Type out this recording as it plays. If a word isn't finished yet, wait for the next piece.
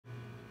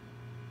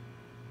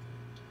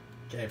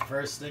Okay,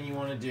 first thing you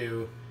want to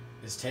do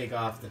is take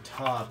off the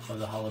top of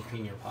the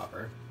jalapeno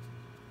popper.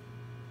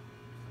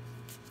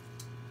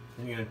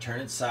 Then you're going to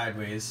turn it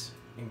sideways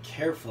and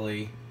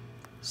carefully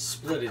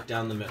split it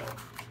down the middle.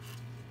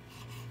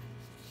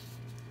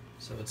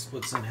 So it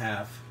splits in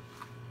half.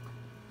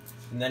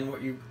 And then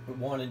what you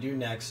want to do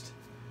next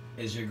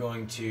is you're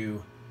going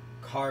to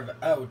carve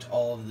out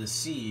all of the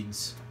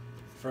seeds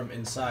from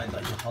inside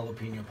like a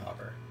jalapeno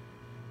popper.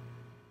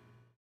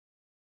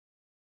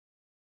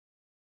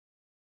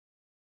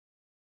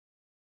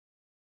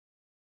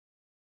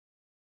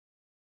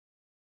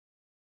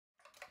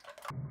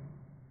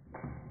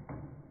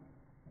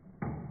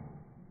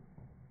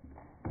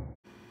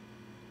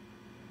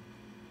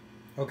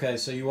 Okay,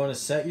 so you want to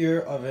set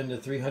your oven to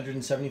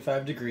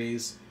 375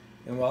 degrees,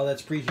 and while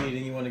that's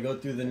preheating, you want to go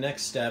through the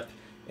next step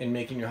in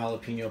making your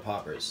jalapeno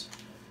poppers.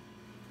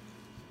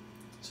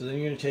 So then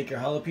you're going to take your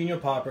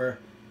jalapeno popper,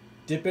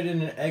 dip it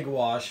in an egg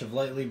wash of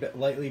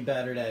lightly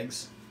battered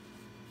eggs,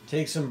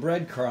 take some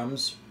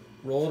breadcrumbs,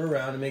 roll it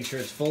around and make sure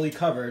it's fully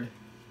covered,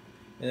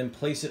 and then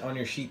place it on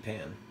your sheet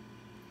pan. And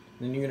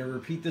then you're going to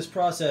repeat this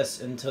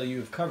process until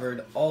you've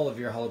covered all of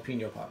your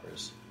jalapeno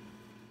poppers.